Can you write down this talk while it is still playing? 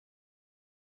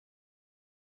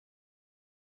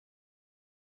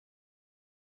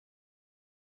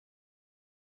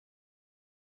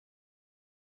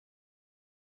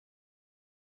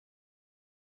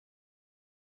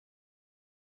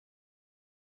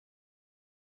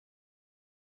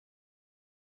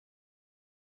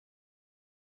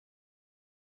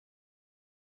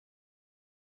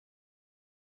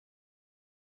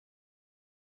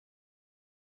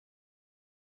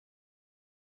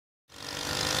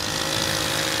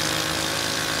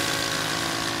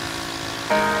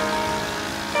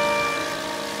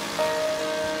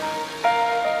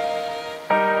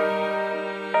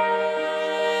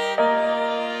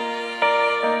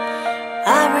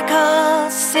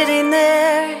sitting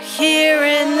there,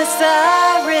 hearing the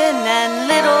siren and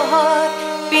little heart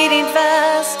beating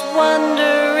fast,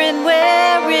 wondering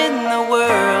where in the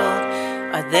world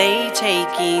are they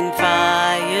taking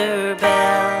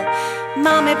FireBelle.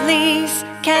 Mommy, please,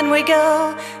 can we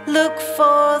go look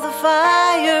for the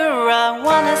fire? I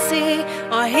wanna see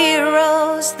our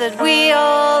heroes that we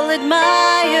all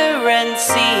admire and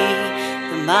see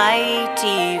the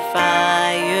mighty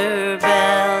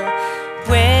FireBelle.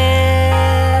 Where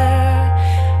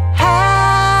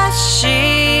has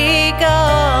she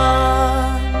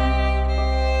gone?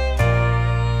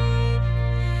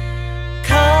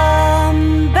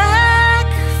 Come back,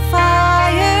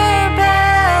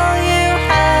 FireBelle, you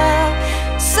have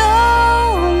so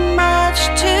much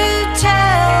to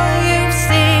tell. You've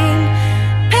seen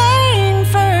pain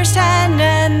firsthand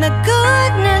and the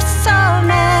goodness of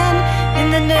man in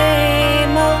the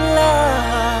name of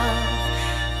love.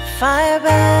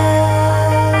 FireBelle.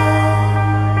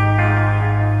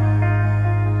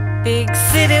 Big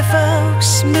city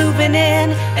folks moving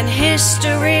in and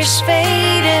history's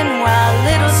fading, while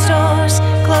little stores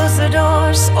close their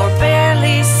doors or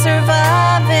barely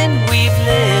surviving. We've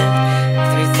lived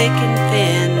through thick and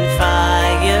thin,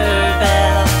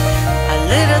 FireBelle. Our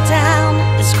little town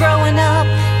is growing up,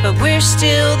 but we're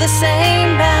still the same,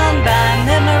 bound by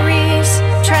memories,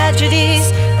 tragedies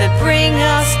that bring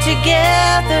us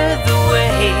together the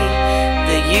way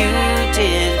that you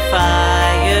did,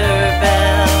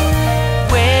 FireBelle.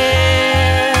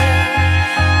 Where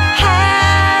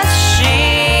has she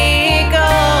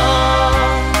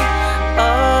gone?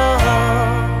 Oh,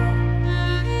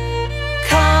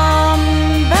 come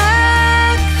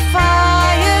back,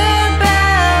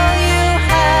 FireBelle, you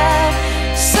have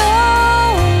so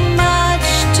much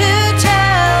to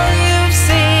tell. You've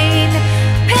seen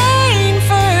pain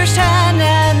firsthand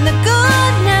and the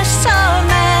goodness of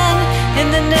man in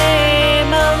the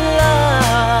name of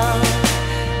love.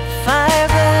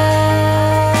 FireBelle.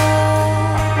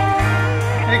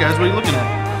 Hey guys, what are you looking at?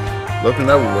 Looking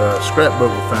at old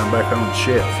scrapbook we found back on the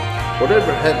shelf.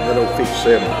 Whatever happened to that old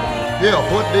 57? Yeah,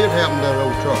 what did happen to that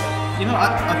old truck? You know,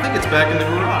 I think it's back in the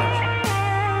garage.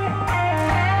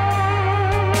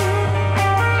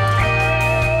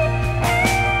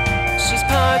 She's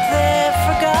parked there,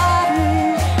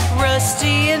 forgotten,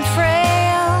 rusty and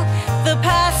frail. The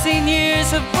passing years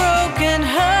have broken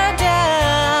her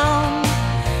down.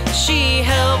 She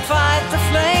helped fight the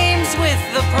flames with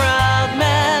the proud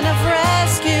man of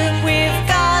rescue. We've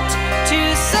got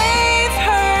to save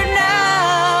her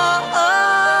now.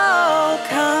 Oh,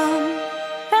 come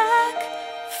back,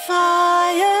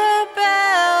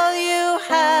 FireBelle, you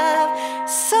have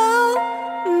so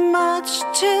much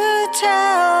to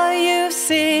tell. You've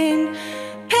seen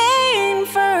pain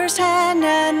firsthand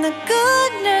and the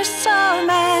goodness of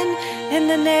man in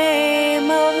the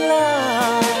name of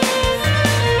love.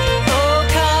 Oh,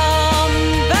 come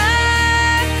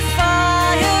back,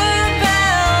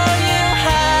 FireBelle, you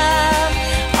have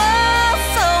oh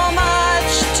so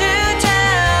much to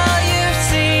tell. You've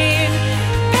seen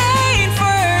pain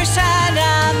firsthand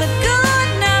and the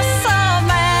goodness of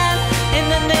man in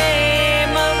the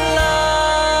name of love.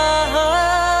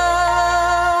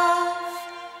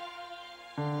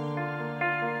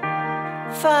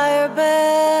 FireBelle.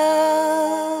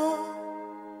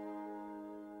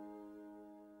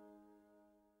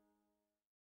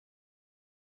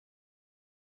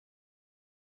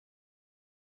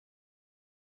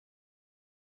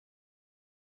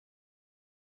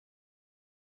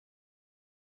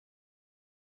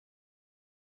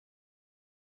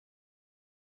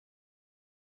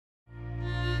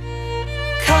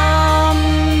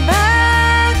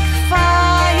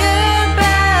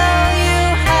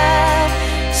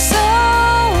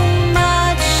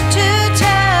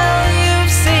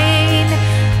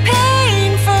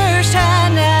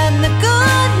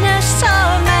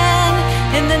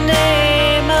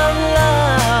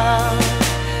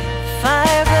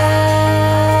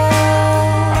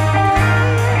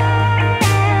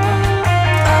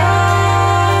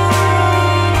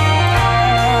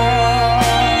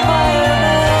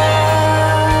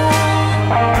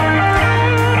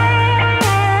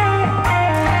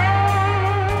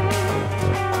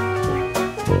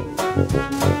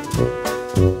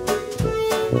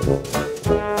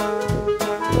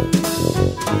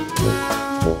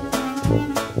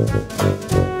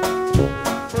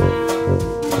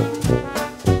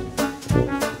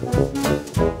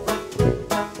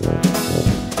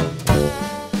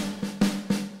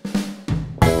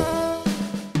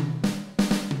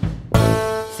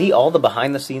 all the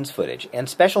behind-the-scenes footage and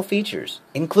special features,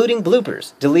 including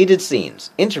bloopers, deleted scenes,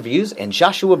 interviews, and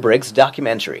Joshua Briggs'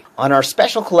 documentary on our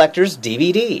Special Collectors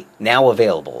DVD, now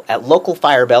available at local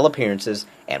FireBelle appearances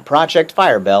and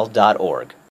ProjectFireBelle.org.